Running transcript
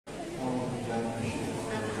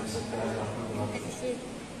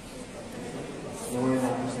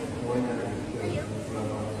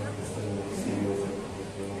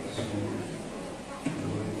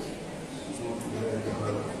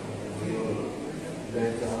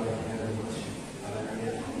لله تعالى في هذا المسجد على أن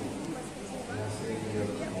يدخل على سيدنا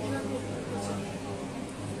محمد رسول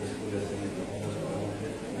سيدنا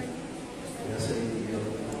يا سيدي يا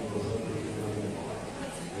رب وصلي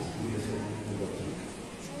رسول سيدنا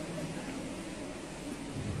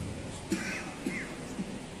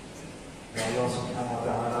Allah subhanahu wa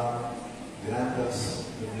ta'ala grant us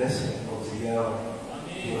the blessing of ziyarah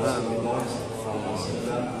to Rasulullah sallallahu alaihi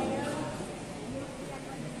wasallam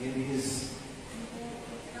in his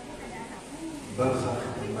barzakh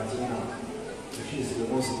in Medina, which is the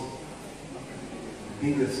most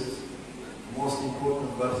biggest, most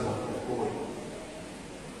important barzakh of all.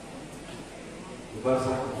 The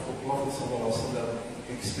barzakh of the Prophet sallallahu alaihi wasallam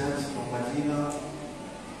extends from Medina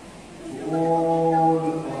to all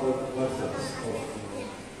other barzakhs of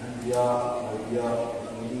Anbiya, Awliya,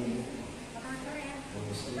 Wali, and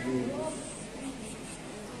Muslimin,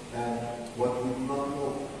 and what we do not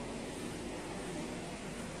know.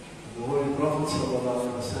 The Holy Prophet sallallahu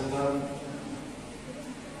alaihi wasallam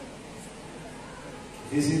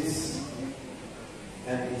visits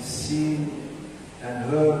and is seen and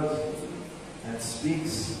heard and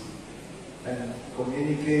speaks and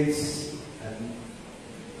communicates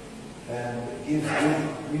and gives good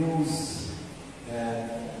news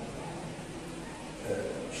and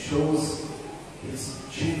shows his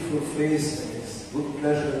cheerful face and his good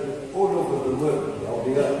pleasure all over the world, the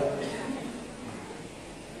Awliya.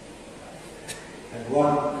 And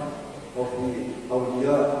one of the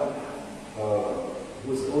Awliya, who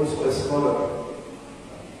is also a scholar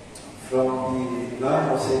from the line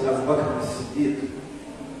of Sayyidina Abu Bakr as-Siddiq,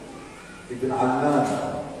 Ibn Allan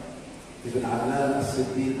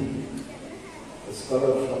as-Siddiq, a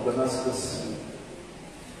scholar from Damascus.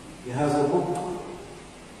 He has a book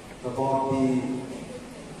about the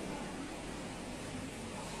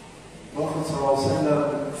Prophet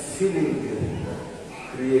ﷺ feeling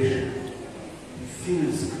creation. He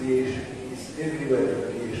feels creation. He's everywhere in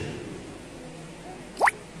creation.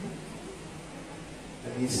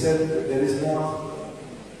 And he said that there is not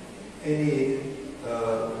any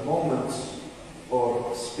moment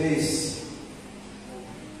or space.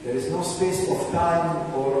 There is no space of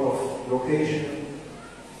time or of location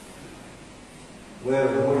where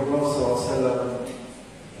the Holy Prophet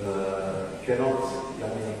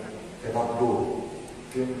cannot go.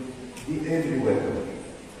 He can be everywhere.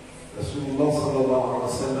 Rasulullah sallallahu alaihi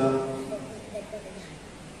wasallam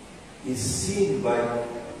is seen by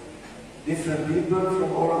different people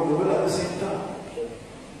from all over the world at the same time.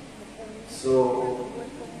 So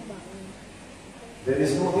there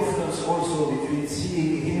is no difference also between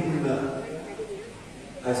seeing him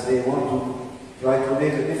as they want to try to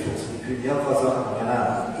make a difference between yaqaza and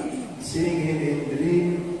manam. Seeing him in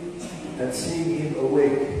dream and seeing him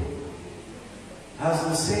awake has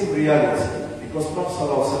the same reality. Because Prophet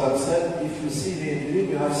ﷺ said, if you see me in dream,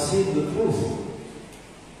 you have seen the truth.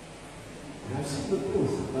 You have seen the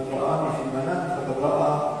truth. من رآني في المنام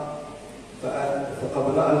فقد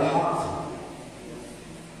رأى الحق.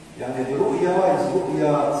 يعني the ru'ya is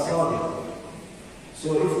ru'ya sadiqa. So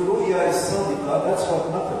if the ru'ya is sadiqa, that's what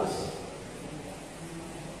matters.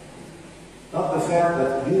 Not the fact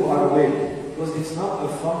that you are awake, because it's not a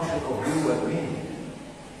function of you and me.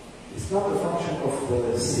 It's not a function of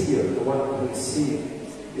the seer, the one who is seeing.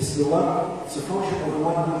 It's a function of the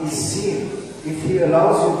one who is seen. If he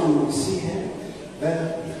allows you to see him,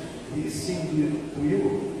 then he is seen to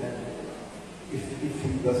you. And if he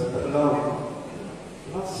doesn't allow you,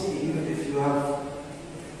 not see, even if you have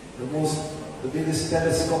the biggest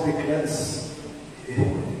telescopic lens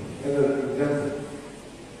ever invented.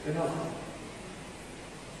 Enough.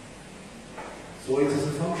 So it is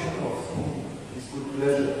a function of his good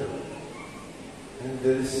pleasure. And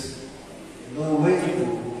there is no way to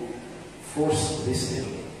force this thing.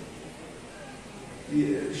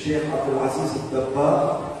 Shaykh Abdul Aziz al-Dabbar,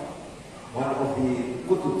 one of the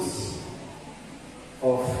qutubs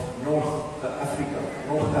of North Africa,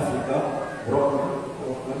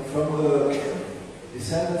 from the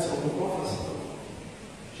descendants of the Prophet.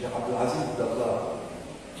 Shaykh Abdul Aziz al-Dabbar.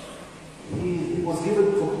 He was given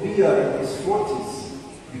qutbiyya in his 40s,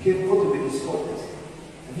 became qutb in his 40s.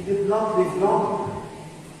 And he did not live long.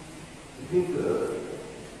 He lived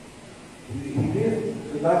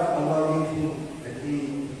the life Allah gave him, and he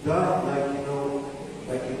died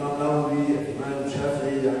like Imam Nawawi and Imam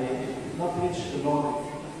Shafi'i. He did not reach a long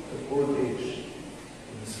old age,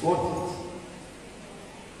 in his 40s.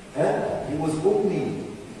 And he was ummi.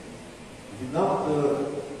 He did not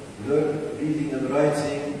learn reading and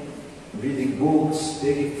writing, reading books,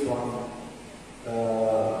 taking from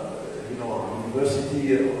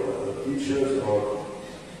university teachers or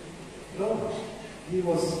no. he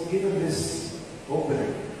was given this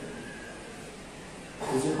opening.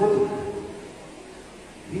 It was a good.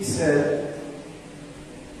 He said,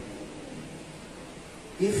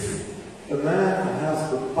 if a man has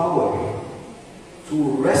the power to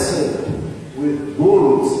wrestle with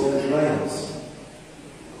bulls and lions,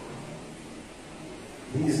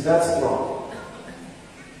 he is that strong.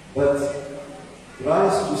 But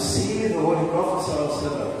tries to see the Holy Prophet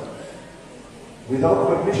ﷺ without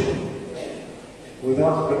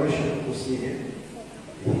permission to see him,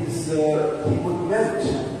 he would melt.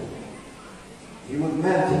 He would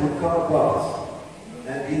come apart,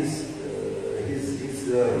 and his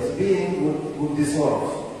being would dissolve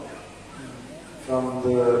from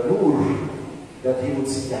the nur that he would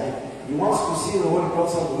see. He wants to see the Holy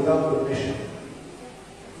Prophet without permission.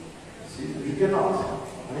 See, he cannot.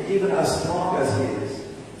 Even as strong as he is.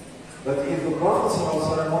 But if the Prophet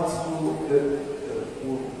ﷺ wants to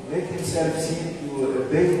make himself seem to a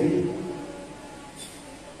baby,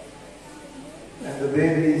 and the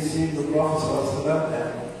baby sees the Prophet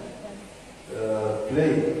ﷺ and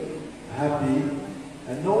play, happy,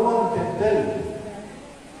 and no one can tell.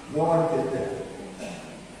 No one can tell.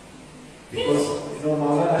 Because,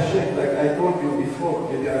 Mawlana Shaykh, like I told you before,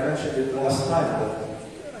 maybe I mentioned it last time, but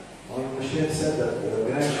Mawlana Shaykh said that,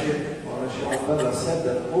 Grand Shaykh, Mawlana Shaykh Abdullah said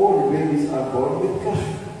that all babies are born with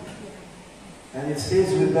kashf. And it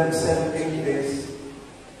stays with them 7-8 days.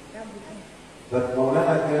 But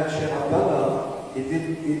Mawlana Grand Shaykh Abdullah,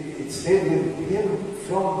 it stayed with him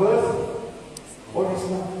from birth all his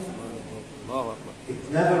life.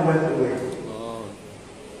 It never went away.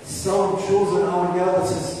 Some chosen Awliya,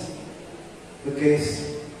 this is the case.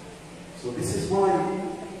 So this is why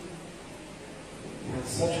he had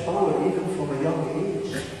such power even from a young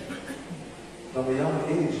age. From a young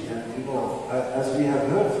age. And as we have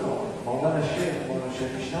heard from Mawlana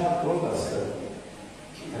Shaykh Hisham told us that,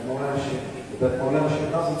 and Mawlana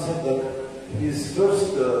Shaykh Nazim said that his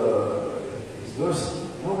first,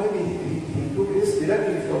 maybe he took this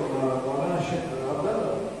directly from Mawlana Shaykh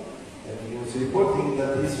Abdullah. And he was reporting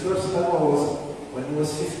that his first khalwa was when he was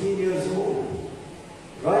 15 years old,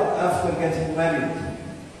 right after getting married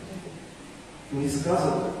to his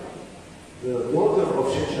cousin, the daughter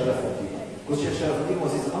of Shaykh Sharafuddin, because Shaykh Sharafuddin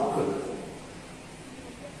was his uncle.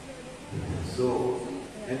 So,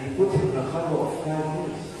 and he put him in a khalwa of 5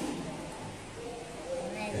 years.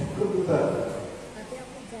 And he could do that.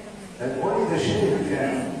 And only the Shaykh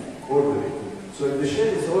can order it. So if the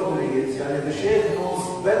Shaykh is ordering it, the Shaykh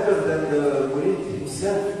knows better than the murid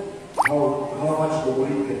himself how much the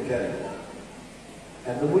murid can carry.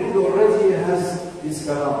 And the murid already has this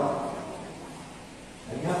karam.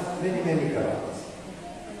 And he has many karams.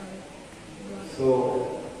 So,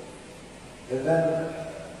 and then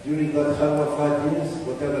during that khalwa 5 years,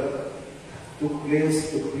 whatever took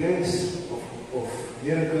place of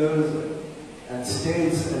miracles and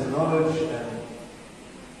states and knowledge and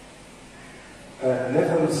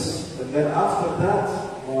levels. And then after that,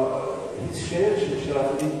 his Shaykh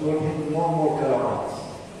Sharafuddin told him no more karamat.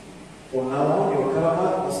 From now on, your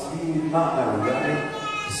karamat must be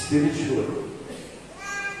ma'al, spiritual.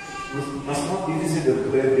 It must not be visible to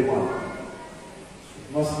everyone.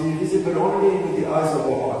 It must be visible only with the eyes of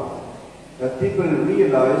Allah. That people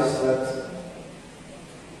realize that,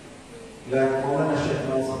 like Mawlana Shaykh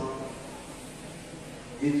Nazim,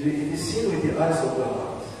 it is seen with the eyes of the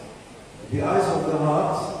heart. The eyes of the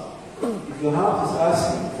heart, if the heart is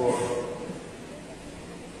asking for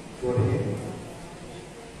him,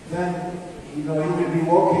 then you will be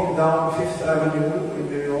walking down Fifth Avenue in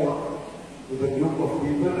New York with a group of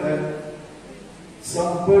people, and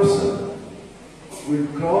some person will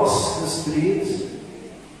cross the street,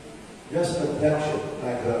 just a fraction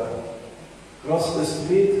like that, cross the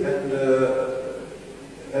street and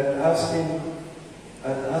ask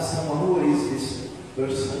someone who is this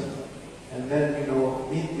person. And then,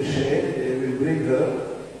 meet the Shaykh. They will bring her,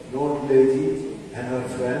 an old lady and her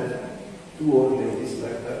friend, 2 old ladies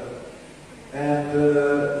like that, and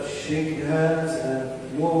shake hands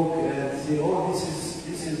and look and say, oh, this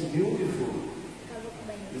is beautiful.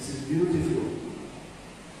 This is beautiful.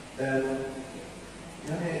 And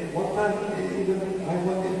one time, even I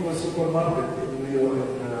went into a supermarket in New York,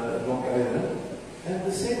 in Long Island, and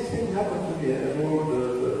the same thing happened to me. An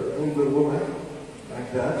older woman, like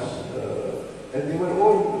that, and they were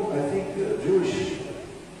all, I think, Jewish.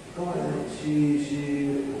 And she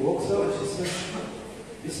walks out and she says,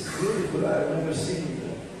 this is beautiful, I've never seen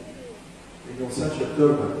such a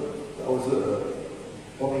turban. I was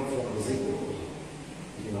coming from the zikr.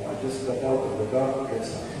 I just got out of the car to get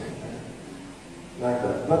something. Like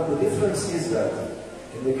that. But the difference is that,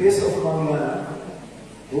 in the case of Mawlana,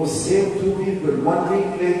 Those same two people, 1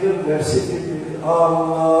 week later, they're sitting with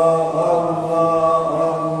Allah, Allah,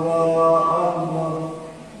 Allah, Allah.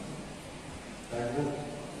 Like that.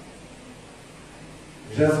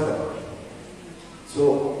 Jazba. So,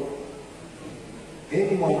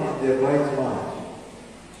 anyone in their right mind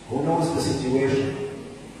who knows the situation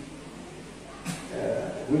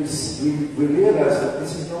will realize that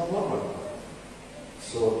this is not normal.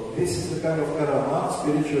 So this is the kind of karama,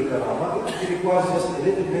 spiritual karama. It requires just a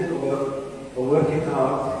little bit of working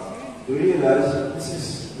out to realize that this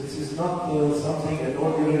is not something an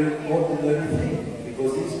ordinary thing.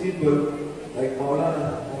 Because these people, like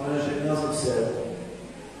Mawlana Shaykh Nazim said,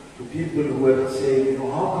 to people who were saying,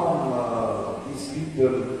 how come these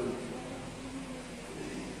people,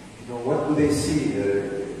 what do they see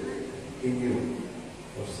in you?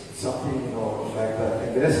 Or something, like that,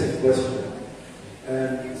 aggressive question.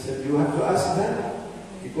 And he said, you have to ask them,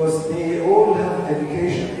 because they all have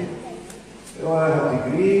education. They all have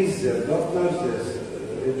degrees, they're doctors,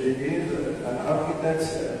 they're engineers, and architects,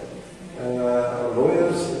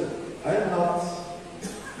 lawyers. I am not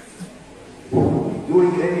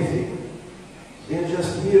doing anything. They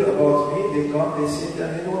just hear about me, they come, they sit,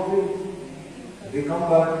 and they don't read. They come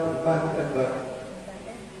back and back.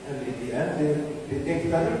 And in the end, they take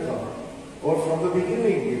tariqah. Or from the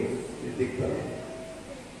beginning, they take tariqah.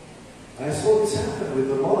 I saw this happen with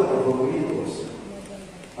the mother of a murid also,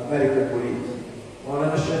 American murid.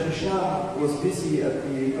 Mawlana Shaykh Hisham was busy at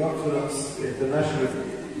the conference, International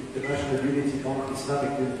Unity Conference,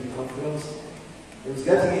 Islamic Unity Conference. He was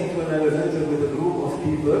getting into an elevator with a group of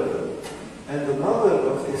people, and the mother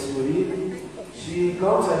of this murid, she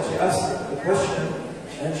comes and she asks a question,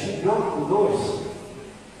 and she blocked the doors.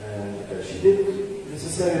 And she didn't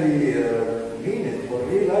necessarily mean it or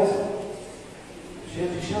realize it.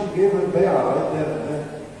 Shaykh Hisham gave her bay'ah right there and then.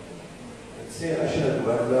 And say, Ashhadu an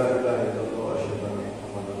la ilaha illallah, ashhadu anna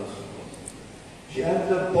Muhammadan Rasulullah. She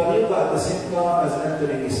entered tariqah at the same time as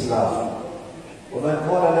entering Islam. وَمَنْ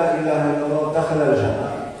قَالَ لَا إِلَهَ إِلَّا اللَّهُ دَخَلَ الْجَنَّةِ,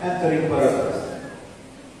 entering paradise.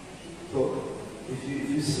 So, if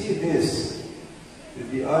you see this with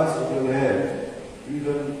the eyes of your head,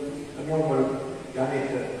 even a normal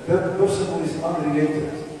person who is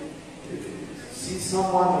unrelated, see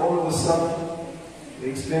someone all of a sudden, we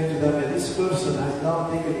explain to them that this person has now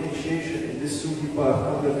taken initiation in this Sufi path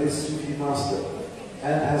under this Sufi master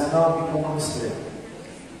and has now become a Muslim.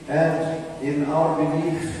 And in our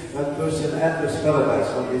belief, that person enters paradise.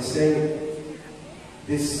 When they say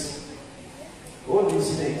this, all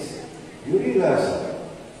these things, you realize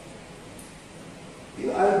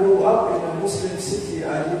I grew up in a Muslim city.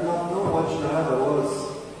 I did not know what Shahada was.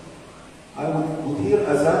 I would hear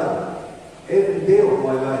Azan every day of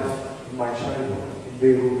my life in my childhood in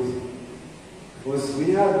Beirut. Because we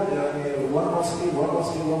had one mosque,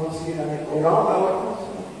 around our house,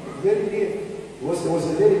 very near. It was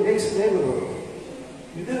a very mixed neighborhood.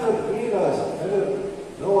 You never realized,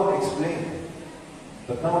 no one explained.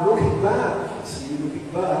 But now looking back,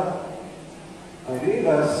 I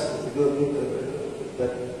realized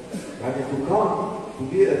that having to come to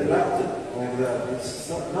be attracted like that, it's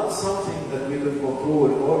not something that we can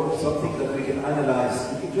control or something that we can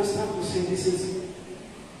analyze. We just have to say this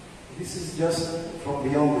is just from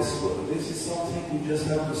beyond this world. This is something we just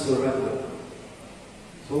have to surrender.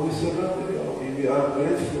 So we surrender, we are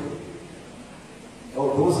grateful.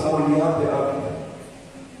 Those Awliya, they are,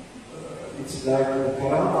 it's like the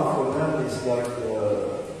karama for them is like,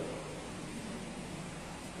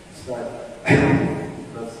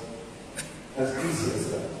 as easy as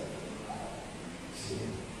that. See?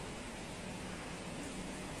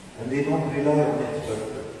 And they don't rely on it, but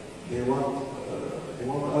they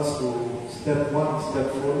want us to step one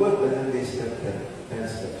step forward and then they step 10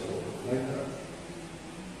 steps forward. Like that.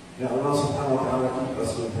 May Allah subhanahu wa ta'ala keep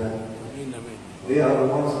us with them. They are the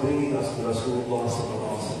ones bringing us to Rasulullah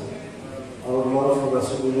sallallahu alaihi wasallam. Our love for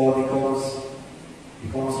Rasulullah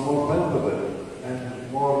becomes more palpable and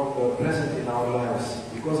more present in our lives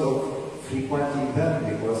because of frequenting them,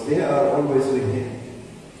 because they are always with Him.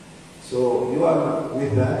 So you are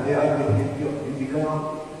with them, they are with Him, you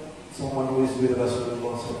become someone who is with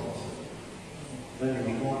Rasulullah sallallahu alaihi wasallam. Then you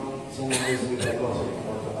become someone who is with Allah subhanahu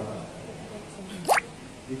wa ta'ala.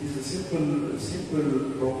 It is a simple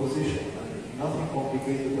proposition, and nothing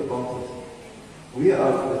complicated about it. We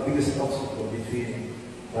are the biggest obstacle between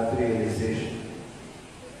that realization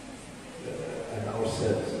and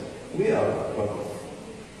ourselves. We are the problem.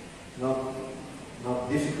 Not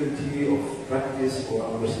difficulty of practice or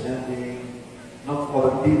understanding, not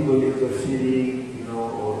other people interfering,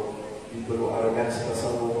 or people who are against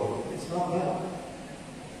tasawwuf. It's not that.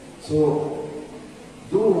 So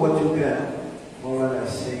do what you can, Mawlana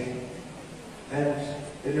is saying, and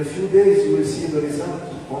in a few days you will see the result.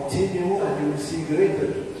 Continue and you will see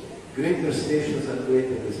greater stations and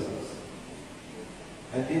greater results.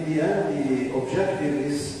 And in the end, the objective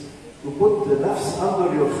is to put the nafs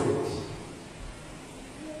under your foot.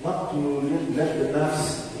 Not to let the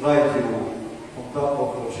nafs ride you on top of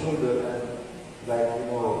your shoulder and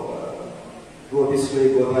go this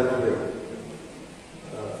way, go that way.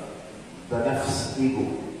 The nafs ego.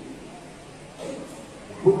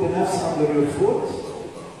 Put the nafs under your foot,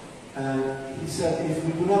 and he said, if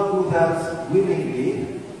we do not do that willingly,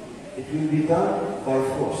 it will be done by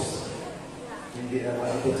force at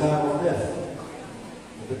the time of death.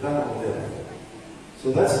 At the time of death.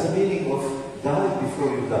 So that's the meaning of die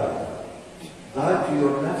before you die. Die to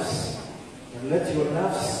your nafs and let your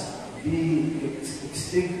nafs be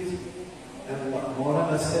extinct. And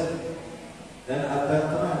Mawlana said, then at that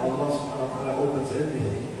time Allah subhanahu wa ta'ala opens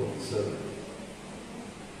everything for the servant.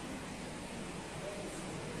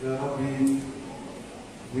 Ya Rabbi,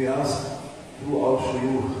 we ask through our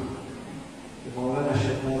shuyukh, the Mawlana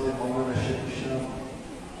Shaykh Nazim, Mawlana Shaykh Hisham,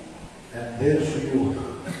 and their shuyukh,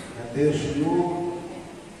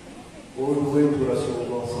 all the way to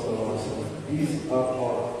Rasulullah sallallahu alaihi wasallam. These are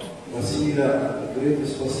our wasila, the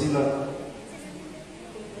greatest wasila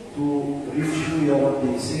to reach you, Ya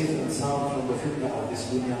Rabbi, safe and sound from the fitna of this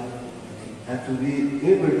dunya, and to be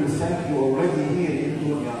able to thank you already here in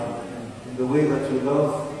dunya, in the way that you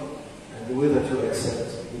love and the way that you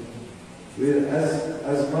accept.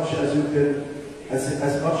 As much as you can,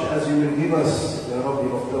 as much as you will give us, Ya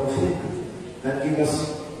Rabbi, of tawfiq, then give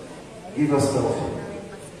us tawfiq,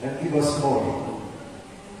 and give us more.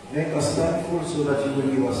 Make us thankful so that you will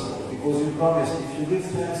give us more. Because you promised, if you give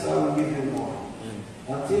thanks, I will give you more.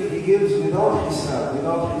 Until he gives without hisab.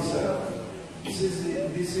 This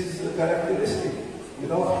is the characteristic.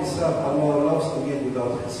 Without hisab, Allah loves to give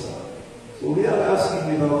without hisab. So we are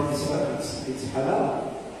asking without hisab. It's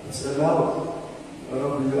halal. It's allowed.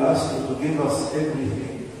 Rabbi, we ask you to give us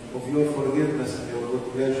everything of your forgiveness and your good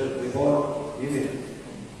pleasure without giving.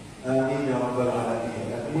 Ameen ya Rabbal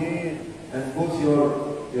Alameen. And put your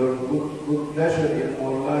good pleasure in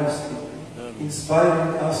our lives,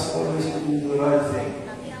 inspiring us always to do the right thing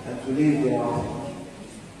and to leave the wrong thing.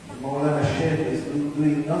 Mawlana Shaykh is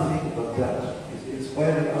doing nothing but that. He's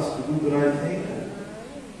inspiring us to do the right thing and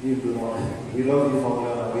leave the wrong thing. We love you,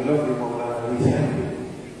 Mawlana. We love you, Mawlana. We thank you.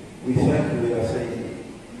 We thank you, Ya Sayyidi.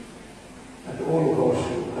 And all of our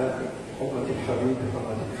shuyukh, Hurmat al-Habib,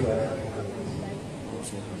 Hurmat al-Fatih.